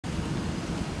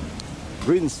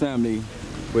Greetings, family.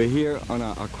 We're here on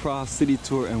our Accra City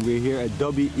Tour, and we're here at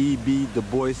W.E.B. Du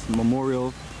Bois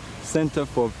Memorial Center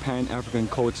for Pan-African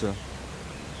Culture.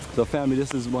 So, family,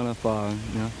 this is one of our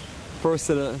first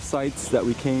set of sites that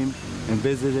we came and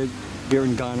visited here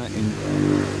in Ghana in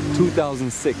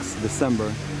 2006,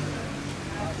 December.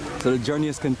 So the journey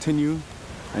has continued,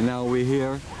 and now we're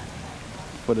here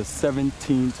for the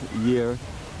 17th year,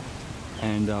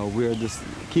 and we're just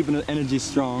keeping the energy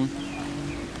strong.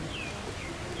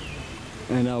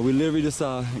 And we literally just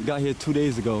got here 2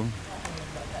 days ago.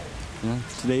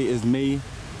 Today is May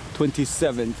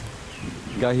 27th.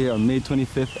 Got here on May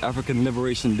 25th, African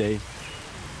Liberation Day.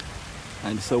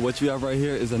 And so what you have right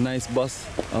here is a nice bust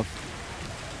of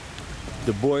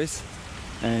the Bois,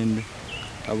 and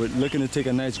we're looking to take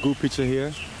a nice group picture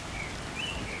here.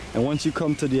 And once you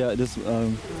come to the this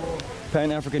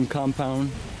Pan-African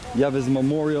compound, you have his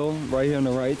memorial right here on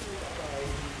the right.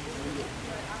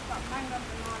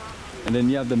 And then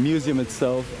you have the museum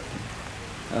itself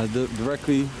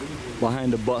directly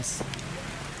behind the bus.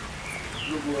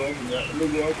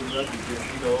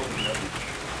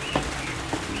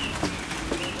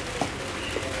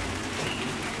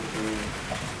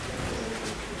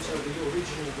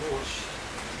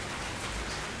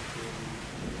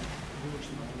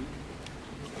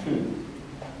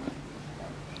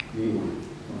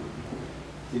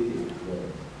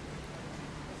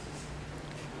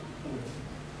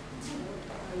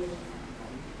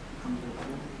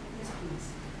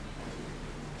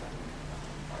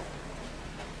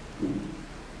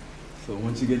 So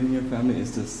once you get in your family,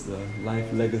 it's just the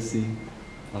life legacy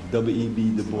of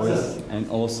W.E.B. Du Bois, and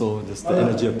also just the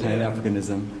energy of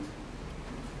Pan-Africanism.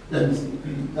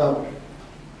 Now,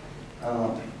 I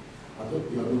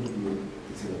thought you were going to be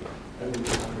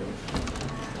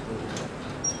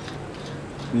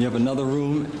And you have another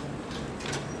room,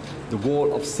 the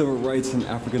Wall of Civil Rights and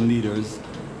African Leaders.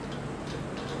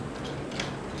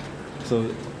 So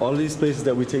all these places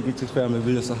that we take you to, family,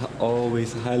 we just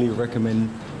always highly recommend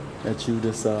that you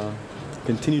just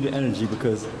continue the energy,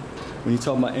 because when you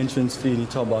talk about entrance fee and you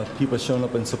talk about people showing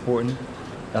up and supporting,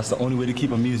 that's the only way to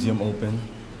keep a museum open.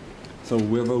 So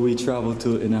wherever we travel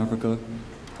to in Africa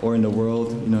or in the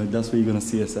world, that's where you're gonna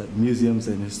see us at, museums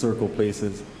and historical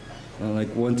places.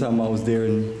 Like one time I was there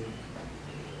in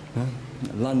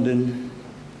London,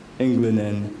 England,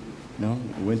 and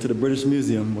went to the British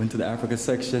Museum, went to the Africa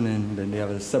section, and then they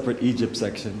have a separate Egypt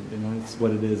section. It's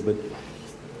what it is. But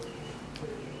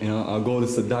our goal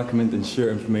is to document and share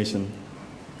information.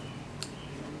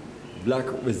 Black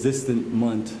Resistant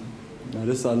Month. Now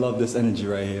I love this energy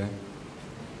right here.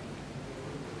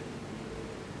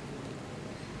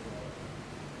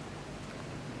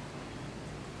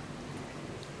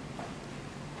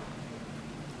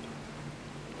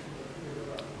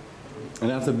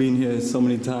 And after being here so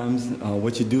many times,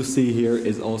 what you do see here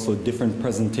is also different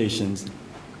presentations.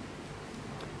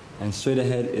 And straight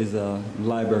ahead is a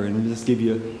library, and we'll just give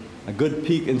you a good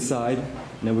peek inside,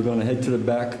 and then we're going to head to the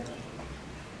back.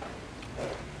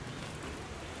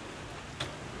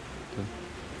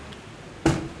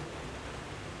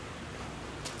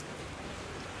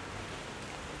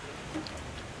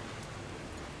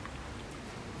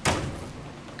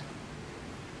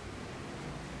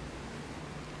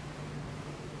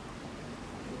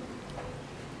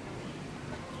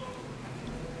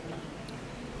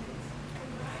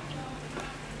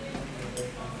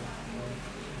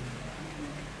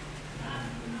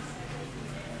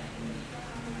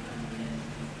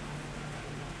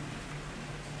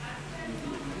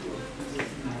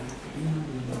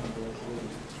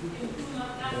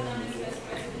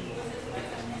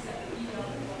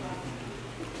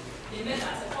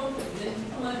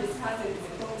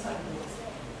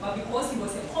 But because he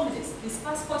was a communist, his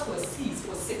passport was seized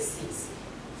for 6 years.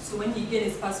 So when he gained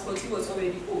his passport, he was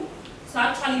already old. So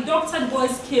actually, Dr. Bois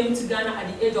came to Ghana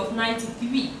at the age of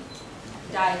 93,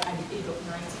 died at the age of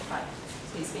 95.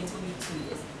 So he spent only 2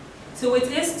 years. So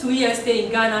with his 2 years stay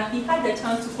in Ghana, he had the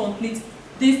chance to complete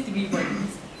these 3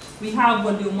 volumes. We have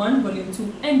Volume 1, Volume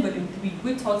 2, and Volume 3,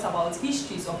 which talks about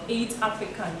histories of 8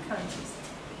 African countries.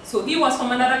 So he was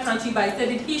from another country, but he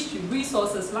studied history,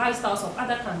 resources, lifestyles of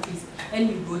other countries, and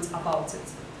he wrote about it.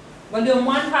 Volume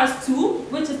 1 has 2,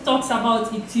 which talks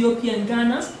about Ethiopia and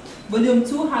Ghana. Volume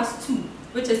 2 has 2,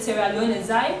 which is Sierra Leone and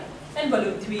Zaire. And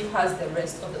Volume 3 has the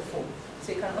rest of the 4.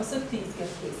 So you can also please get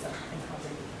closer and have a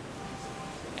look.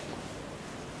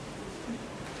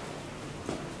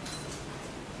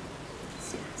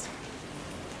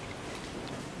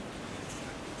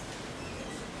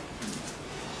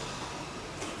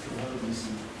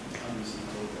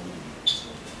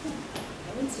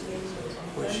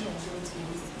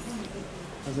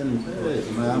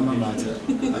 My alma mater.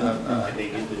 They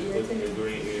get the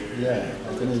gray hair. Yeah,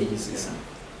 I couldn't even see some.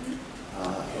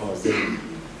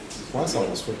 Once I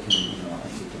was working in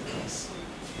Africa class.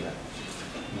 Yeah.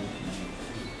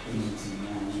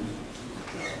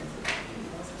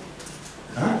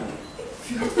 Huh?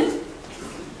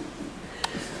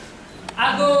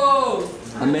 Ago!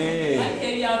 Amen.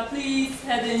 Okay, we are please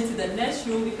heading to the next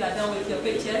room if you are done with your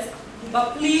pictures.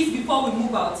 But please, before we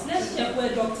move out, let's check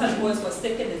where Dr. Bois was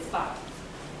taking his bath.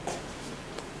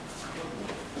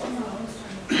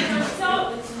 You can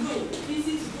tell it's good,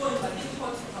 easy to go, but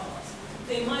difficult to come out.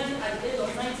 So imagine at the age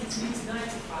of 93 to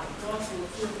 95, God will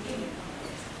throw the in.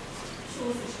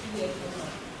 Shows the clear.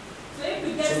 So if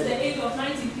you get to the age of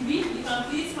 93, you can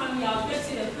please come here. I'll get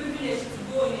you the privilege to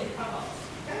go in and come out.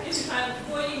 If you can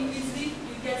go in easily,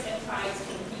 you get a prize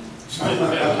from me.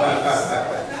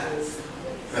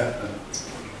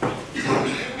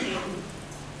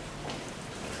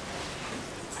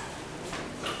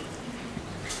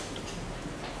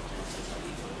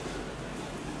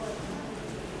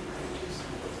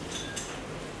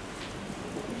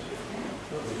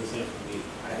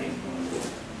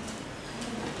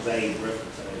 I ate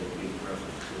breakfast. I had a big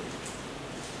breakfast too.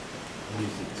 I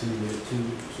used to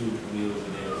two meals a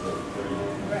day or so.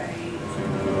 Right.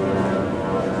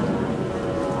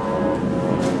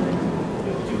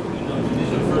 You know, this is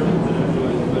your first time to enjoy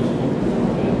the question.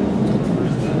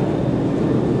 First time.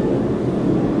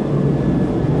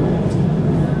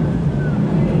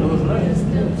 It was nice.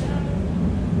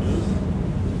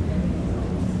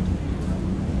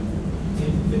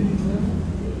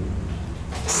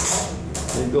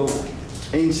 There you go.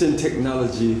 Ancient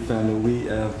technology, family. We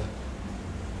have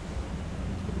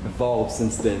evolved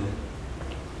since then.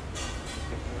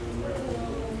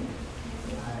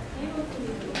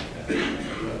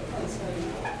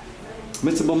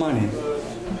 Mr. Bomani,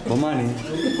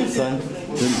 son,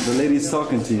 the lady's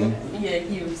talking to you. Yeah,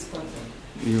 he responded.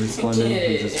 You responded,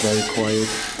 you're just very quiet.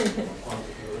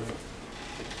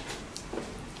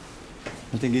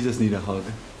 I think he just need a hug.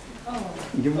 Oh.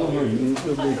 Give him a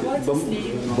hug. What's his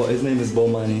name? His name is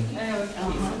Bomani,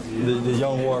 Okay. the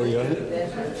young warrior.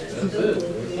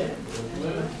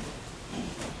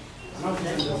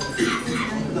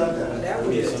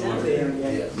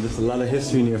 There's a lot of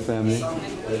history in your family. I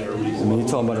mean, you're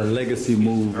talking about a legacy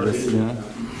move, you know?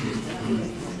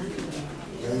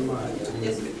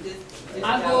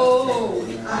 Ago.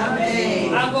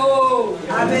 Ago.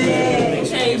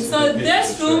 Okay, so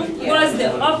this room was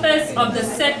the office of the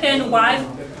second wife,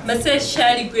 Mrs.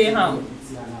 Shirley Graham.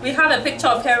 We have a picture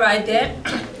of her right there,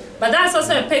 but that's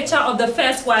also a picture of the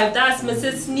first wife, that's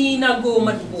Mrs. Nina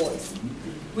Goma Bois.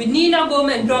 With Nina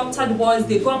Goma and Dr. Bois,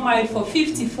 they got married for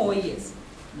 54 years.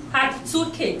 Had 2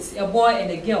 kids, a boy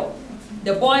and a girl.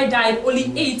 The boy died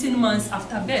only 18 months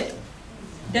after birth.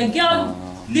 The girl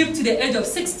lived to the age of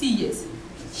 60 years.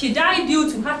 She died due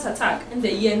to heart attack in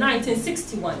the year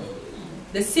 1961.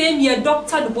 The same year,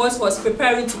 Dr. Bois was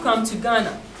preparing to come to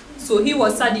Ghana. So he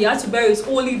was sad he had to bury his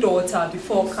only daughter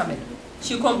before coming.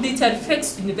 She completed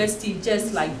Fixed University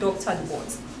just like Dr.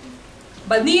 Bois.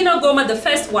 But Nina Goma, the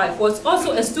first wife, was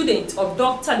also a student of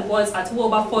Dr. Bois at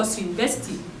Wilberforce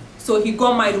University. So he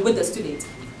got married with the student.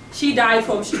 She died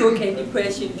from stroke and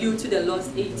depression due to the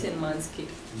lost 18 months kid.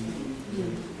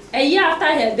 A year after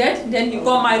her death, then he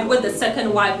got married with the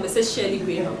second wife, Mrs. Shirley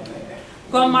Graham.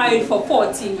 Got married for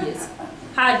 14 years.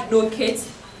 Had no kids,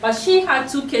 but she had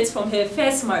 2 kids from her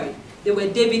first marriage. They were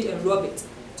David and Robert.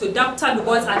 So Dr. Du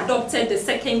Bois adopted the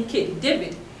second kid,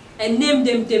 David, and named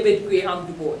him David Graham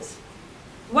Du Bois.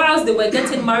 Whilst they were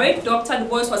getting married, Dr. Du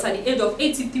Bois was at the age of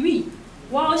 83,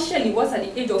 while Shirley was at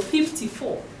the age of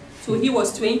 54. So he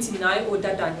was 29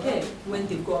 older than her when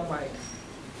they got married.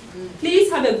 Please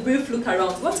have a brief look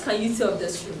around. What can you tell of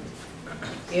this room?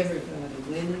 Everybody,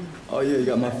 women. Oh yeah, you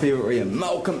got my favorite right here,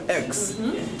 Malcolm X.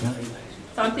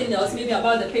 Something else, maybe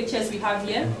about the pictures we have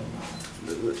here?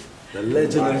 The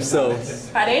legend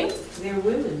himself. Pardon? They're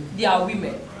women. They are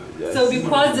women. Yes. So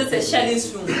because this is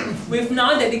Shirley's room, we've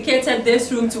now dedicated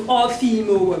this room to all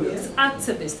female warriors,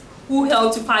 activists, who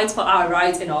help to fight for our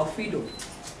rights and our freedom.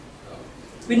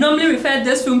 We normally refer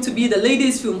this room to be the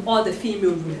ladies' room or the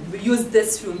female room. We use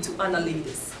this room to honor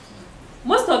ladies.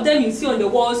 Most of them you see on the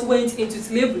walls went into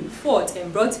slavery, fought,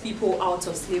 and brought people out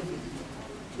of slavery.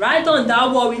 Right on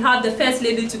that wall, we have the first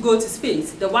lady to go to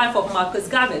space, the wife of Marcus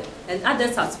Garvey, and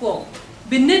others as well.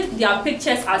 Beneath their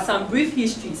pictures are some brief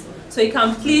histories, so you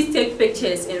can please take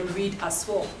pictures and read as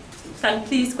well. You can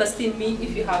please question me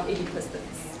if you have any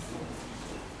questions.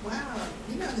 Wow,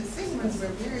 you know the Sigmas were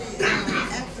very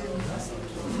active.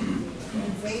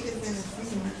 Invaders and the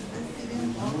Sigmas. I see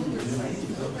them all over the place,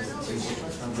 over and over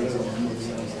again.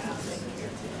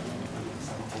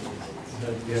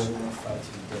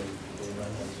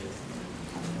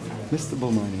 Mr.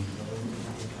 Bomani.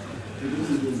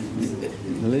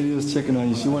 The lady was checking on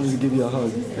you. She wanted to give you a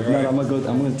hug. If not,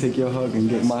 I'm gonna take your hug and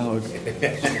get my hug.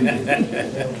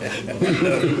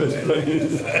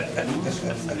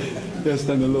 Just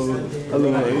a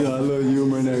little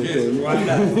humor and everything.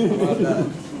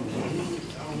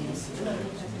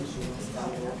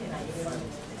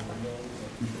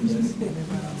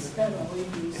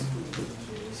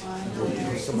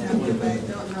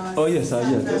 Oh yes,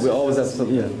 yeah. We always have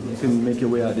some. Yeah, you can make your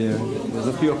way out there. There's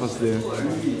a few of us there. So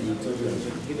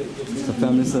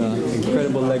family, it's an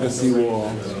incredible legacy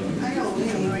wall.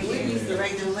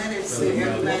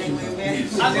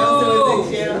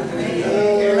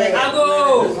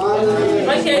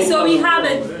 Okay, so we have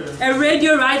a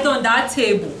radio right on that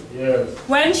table. Yes.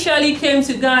 When Shirley came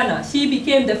to Ghana, she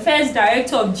became the first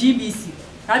director of GBC,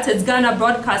 that is Ghana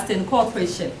Broadcasting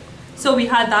Corporation. So we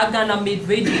had that Ghana-made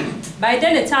radio. By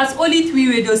then it has only 3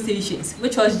 radio stations,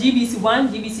 which was GBC 1,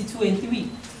 GBC 2, and 3.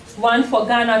 1 for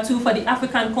Ghana, 2 for the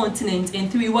African continent, and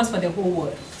 3 was for the whole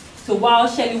world. So while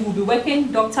Shirley will be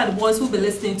working, Dr. Bois will be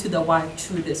listening to the wife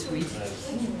through this radio.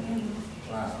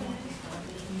 Wow.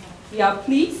 We are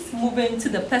pleased moving to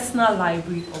the personal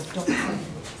library of Dr. Bois.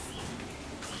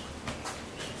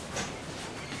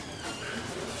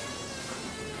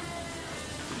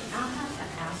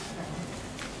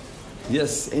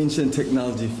 Yes, ancient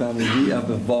technology family, we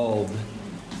have evolved.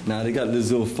 Now they got these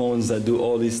little phones that do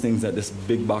all these things that this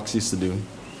big box used to do.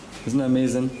 Isn't that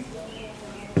amazing?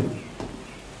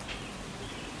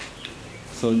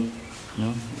 So, you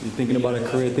know, you're thinking about a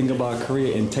career, think about a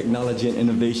career in technology and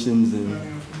innovations and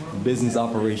business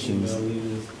operations.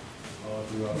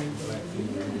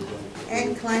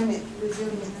 And climate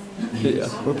resilience. Yeah.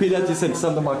 Repeat that, you said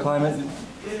something about climate?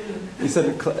 You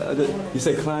said climate?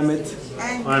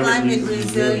 And climate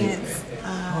resilience.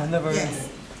 I never. Yes,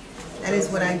 that is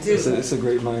what I do. It's a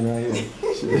great mind right here.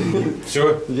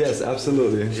 Sure. Yes,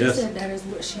 absolutely. Yes. That is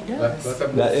what she does.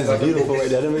 That is beautiful right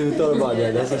there. I never even thought about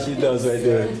that. That's what she does right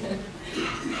there.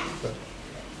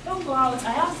 Don't go out.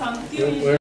 I have some theories.